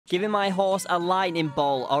Giving my horse a lightning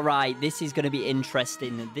bolt. All right, this is going to be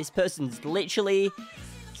interesting. This person's literally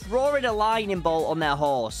drawing a lightning bolt on their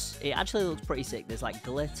horse. It actually looks pretty sick. There's like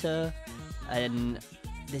glitter and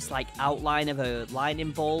this like outline of a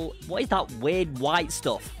lightning bolt. What is that weird white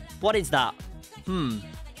stuff? What is that?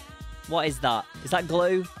 What is that? Is that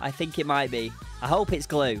glue? I think it might be. I hope it's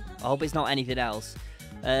glue. I hope it's not anything else.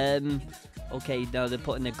 Okay, no, they're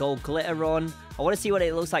putting the gold glitter on. I want to see what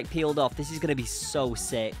it looks like peeled off. This is going to be so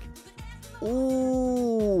sick.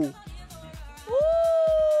 Ooh. Ooh,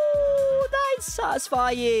 that is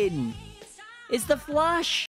satisfying. It's the flash.